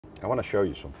I want to show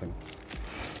you something.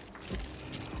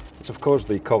 It's of course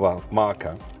the cover of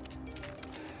Marca.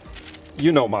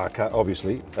 You know Marca,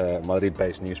 obviously,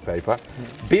 Madrid-based newspaper.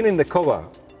 Being in the cover,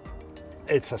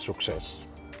 it's a success.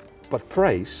 But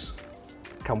praise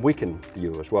can weaken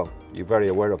you as well. You're very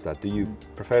aware of that. Do you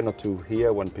prefer not to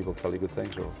hear when people tell you good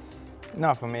things? Or?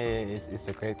 No, for me, it's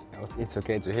okay. It's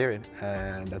okay to hear it.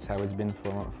 That's how it's been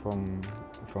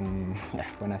from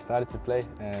when I started to play.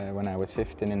 When I was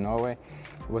 15 in Norway,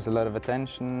 it was a lot of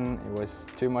attention. It was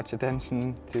too much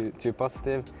attention, too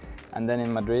positive. And then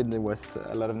in Madrid, there was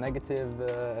a lot of negative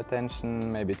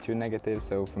attention, maybe too negative.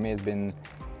 So for me, it's been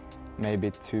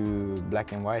maybe too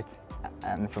black and white.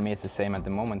 And for me, it's the same at the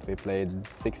moment. We played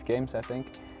 6 games, I think.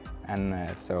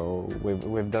 And so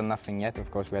we've done nothing yet. Of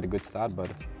course, we had a good start, but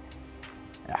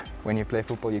yeah, when you play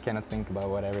football, you cannot think about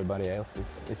what everybody else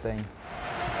is saying.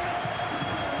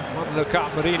 One look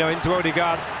up, Marino into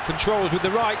Ødegaard, controls with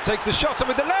the right, takes the shot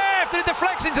with the left, and it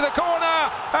deflects into the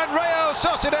corner, and Real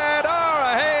Sociedad are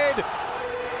ahead.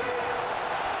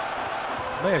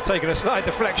 May have taken a slight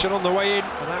deflection on the way in,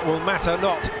 and that will matter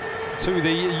not to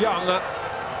the young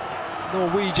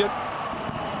Norwegian.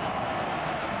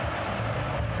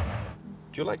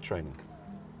 Do you like training?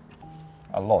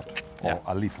 A lot, or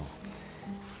a little?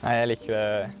 Nei, jeg liker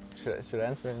det. Should I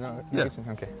answer? No? Yeah,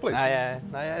 okay. Please.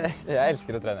 Jeg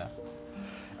elsker å trene.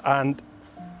 And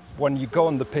when you go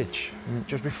on the pitch,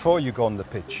 just before you go on the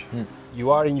pitch,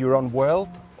 you are in your own world,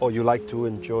 or you like to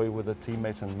enjoy with the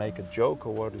teammates and make a joke,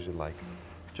 or what is it like?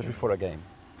 Just before a game?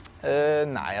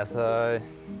 Nei, altså,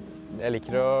 jeg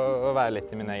liker å være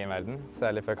litt i min egen verden,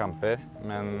 særlig før kamper,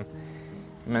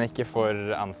 men ikke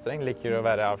for anstrengt. Liker å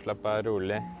være avslappet,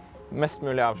 rolig. Mest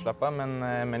mulig avslappet,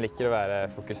 men liker å være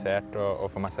fokusert og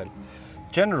for meg selv.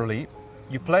 Generally,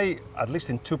 you play at least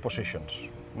in 2 positions.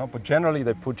 No? But generally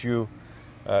they put you,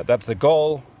 that's the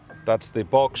goal, that's the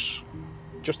box,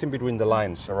 just in between the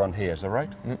lines around here, is that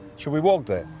right? Should we walk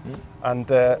there?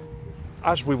 And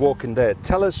as we walk in there,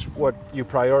 tell us what your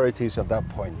priorities at that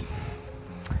point.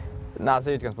 Nei,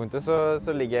 altså I utgangspunktet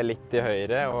så ligger jeg litt i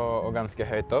høyre og ganske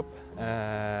høyt opp.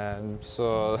 Så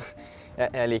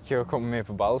jeg liker jo å komme mye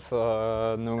på ball, så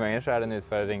noen ganger så det en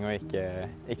utfordring å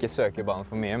ikke søke ballen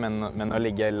for mye, men å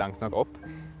ligge langt nok opp.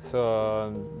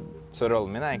 Så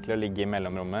rollen min egentlig å ligge i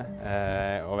mellomrommet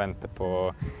og vente på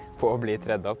å bli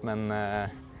tredd opp, men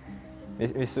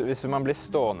hvis man blir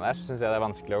stående der, så synes jeg det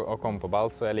vanskelig å komme på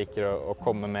ball, så jeg liker å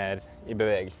komme mer i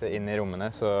bevegelse inn i rommene,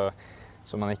 så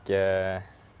man ikke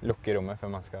lukker rommet før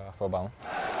man skal få ballen.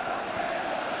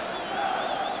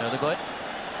 Ødegaard.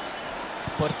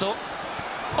 Porto.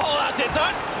 Der sitter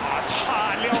han! Et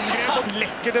herlig angrep og en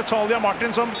lekker detalj av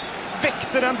Martin som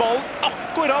vekter den ballen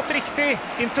akkurat riktig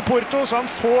inn til Porto, så han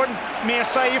får den med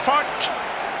seg i fart.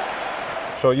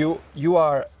 So you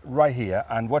are right here,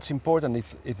 and what's important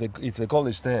if the goal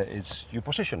is there is your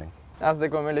positioning. Altså,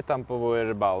 det kommer litt an på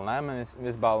hvor ballen men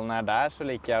hvis ballen der, så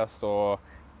liker jeg å stå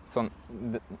sånn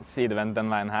sidevendt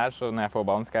den veien her, så når jeg får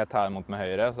ballen skal jeg ta imot med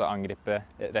høyre, og så angripe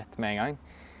rett med en gang.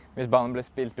 Hvis ballen blir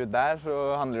spilt ut der, så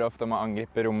handler det ofte om å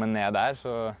angripe rommet ned der,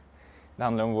 så det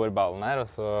handler om hvor ballen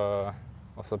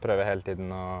og så prøver jeg hele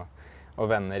tiden å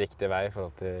vende riktig vei I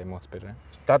forhold til motspillere.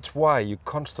 That's why you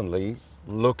constantly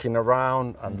looking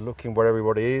around and looking where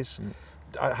everybody is.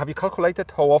 Have you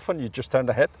calculated how often you just turn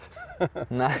the head?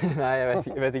 Nei, jeg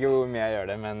vet ikke hvor mye jeg gjør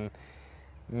det,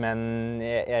 men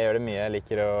jeg gjør det mye. Jeg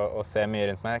liker å se mye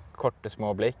rundt meg, korte,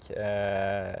 små blikk.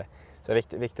 Så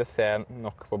det viktig å se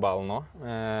nok på ballen nå.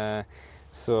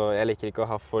 Så jeg liker ikke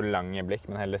å ha for lange blikk,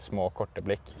 men heller små, korte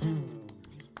blikk.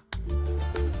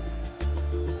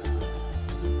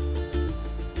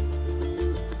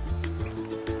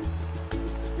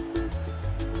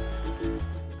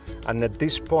 And at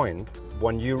this point,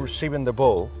 when you're receiving the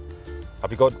ball,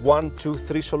 have you got 1, 2,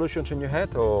 3 solutions in your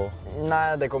head? Or?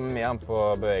 Nei, det kommer mye an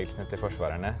på bevegelsene til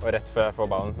forsvarerne. Og rett før jeg får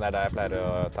ballen, det der jeg pleier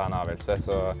å ta en avgjørelse,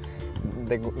 så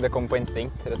det kommer på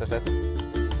instinkt, rett og slett.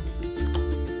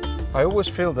 I always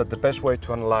feel that the best way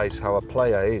to analyze how a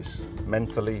player is,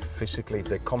 mentally, physically, if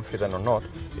they're confident or not,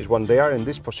 is when they are in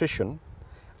this position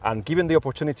and given the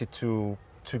opportunity to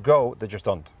go, they just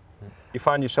don't. You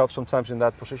find yourself sometimes in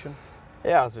that position?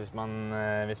 Ja, altså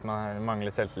hvis man mangler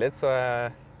selvtillit, så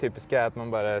typisk at man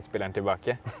bare spiller den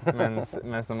tilbake. Mens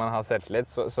når man har selvtillit,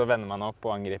 så vender man opp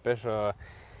og angriper, så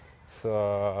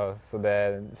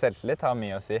selvtillit har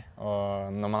mye å si.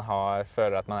 Og når man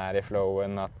føler at man I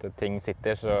flowen, at ting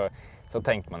sitter, så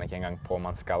tenker man ikke engang på om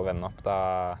man skal vende opp.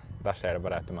 Da skjer det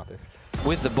bare automatisk.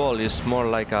 With the ball, it's more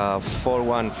like a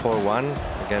 4-1-4-1.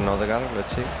 Again, Ødegaard,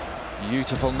 let's see.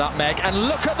 Beautiful nutmeg, and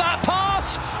look at that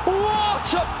pass!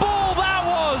 What a ball that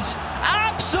was!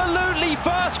 Absolutely absolutely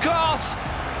first class.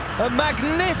 A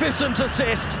magnificent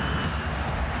assist.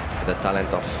 The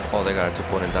talent of Ødegaard to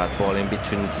put in that ball in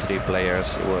between three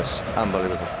players, it was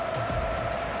unbelievable.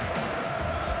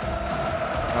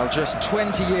 Well, just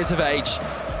 20 years of age,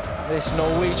 this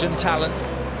Norwegian talent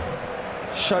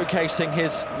showcasing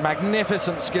his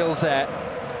magnificent skills there.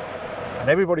 And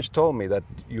everybody's told me that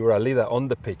you're a leader on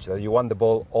the pitch, that you want the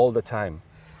ball all the time.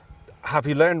 Have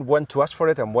you learned when to ask for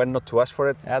it and when not to ask for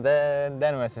it? Ja, det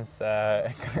er noe jeg synes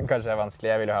kanskje er vanskelig.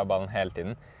 Jeg vil jo ha ballen hele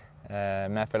tiden.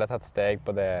 Men jeg føler jeg har tatt steg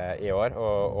på det i år,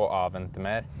 og avvente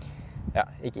mer. Ja,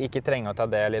 ikke trenge å ta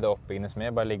del i det oppbyggende så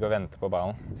mye, bare ligge og vente på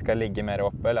ballen. Skal ligge mer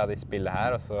oppe, la de spille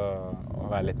her, og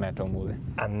være litt mer tålmodig.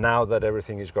 And now that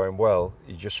everything is going well,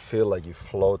 you just feel like you're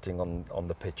floating on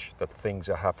the pitch, that things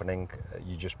are happening,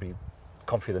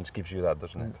 confidence gives you that,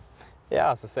 doesn't it? Ja,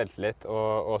 altså selvtillit,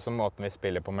 og også måten vi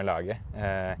spiller på med laget.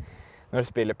 Når du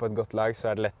spiller på et godt lag, så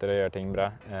er det lettere å gjøre ting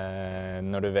bra.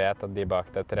 Når du vet at de bak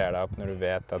deg trer deg opp, når du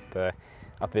vet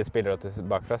at vi spiller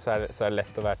bakfra, så er det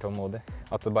lett å være tålmodig.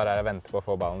 At det bare er å vente på å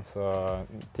få ballen, så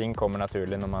ting kommer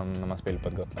naturlig når man spiller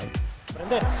på et godt lag.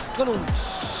 Con un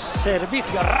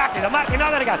servicio rápido, Martin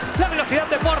Ødegaard, la velocidad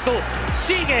de Porto,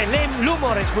 sigue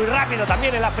Lumor, es muy rápido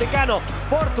también el africano,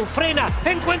 Porto frena,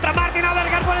 encuentra Martin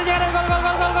Ødegaard, puede llegar el gol,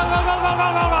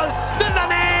 del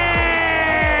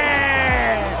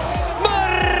danés,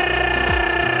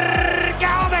 marca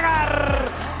Ødegaard.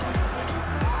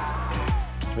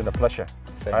 It's been a pleasure.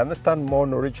 I understand more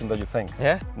Norwegian than you think.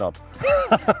 Yeah? Not.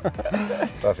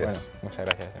 Gracias. Bueno, muchas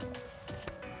gracias.